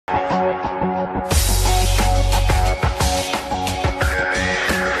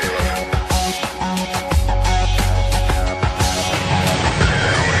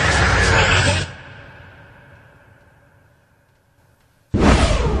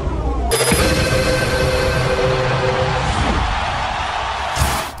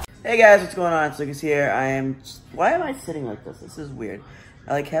Hey guys, what's going on? It's Lucas here. Why am I sitting like this? This is weird.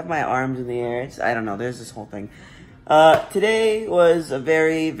 I like have my arms in the air. I don't know, there's this whole thing. Today was a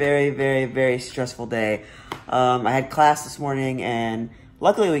very stressful day. I had class this morning and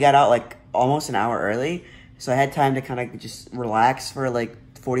luckily we got out like almost an hour early. So I had time to kind of just relax for like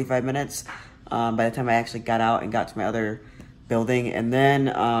 45 minutes. By the time I actually got out and got to my other building. And then,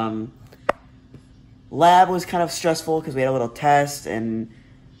 lab was kind of stressful because we had a little test and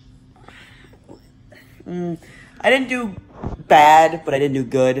I didn't do bad, but I didn't do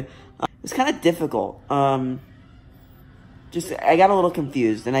good. It was kind of difficult. I got a little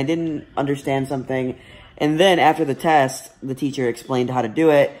confused and I didn't understand something. And then after the test, the teacher explained how to do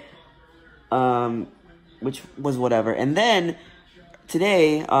it, which was whatever. And then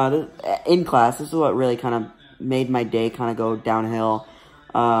today, in class, this is what really kind of made my day kind of go downhill.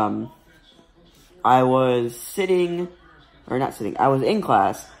 I was I was in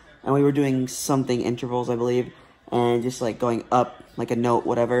class. And we were doing something, intervals, I believe, and just, like, going up, like a note,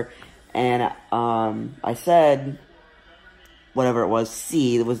 whatever. And, I said, whatever it was,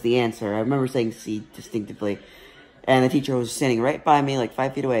 C was the answer. I remember saying C distinctively. And the teacher was standing right by me, like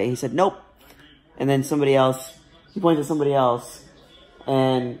 5 feet away. He said, nope. And then he pointed to somebody else,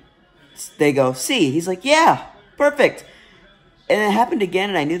 and they go, C. He's like, yeah, perfect. And it happened again,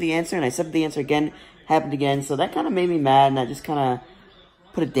 and I knew the answer, and I said the answer again, happened again. So that kind of made me mad, and I just kind of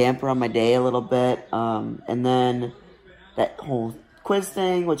put a damper on my day a little bit, and then that whole quiz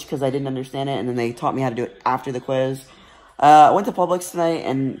thing, because I didn't understand it, and then they taught me how to do it after the quiz. I went to Publix tonight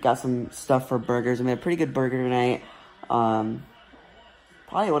and got some stuff for burgers. I made a pretty good burger tonight. Probably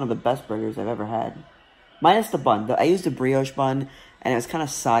one of the best burgers I've ever had. Minus the bun. I used a brioche bun, and it was kind of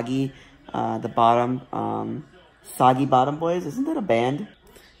soggy, the bottom. Soggy Bottom Boys, isn't that a band?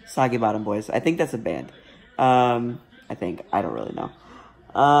 Soggy Bottom Boys, I think that's a band. I don't really know.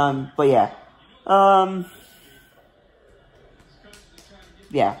 But yeah.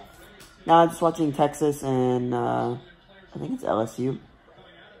 Yeah. Now I'm just watching Texas and, I think it's LSU.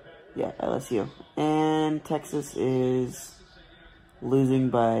 Yeah, LSU. And Texas is losing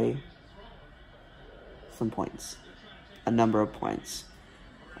by some points. A number of points.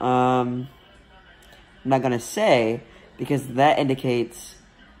 I'm not gonna say, because that indicates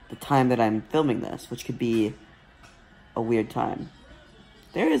the time that I'm filming this, which could be a weird time.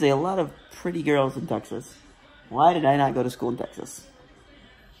 There is a lot of pretty girls in Texas. Why did I not go to school in Texas?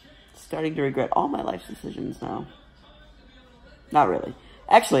 Starting to regret all my life's decisions now. Not really.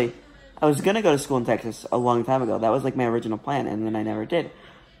 Actually, I was going to go to school in Texas a long time ago. That was like my original plan, and then I never did.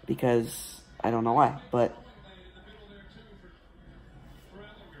 Because I don't know why, but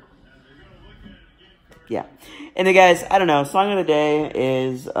yeah. Anyway, guys, I don't know. Song of the day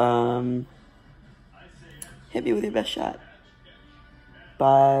is Hit Me With Your Best Shot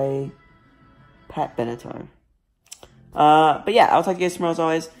by Pat Benatar. But yeah, I'll talk to you guys tomorrow as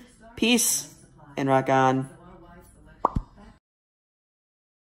always. Peace and rock on.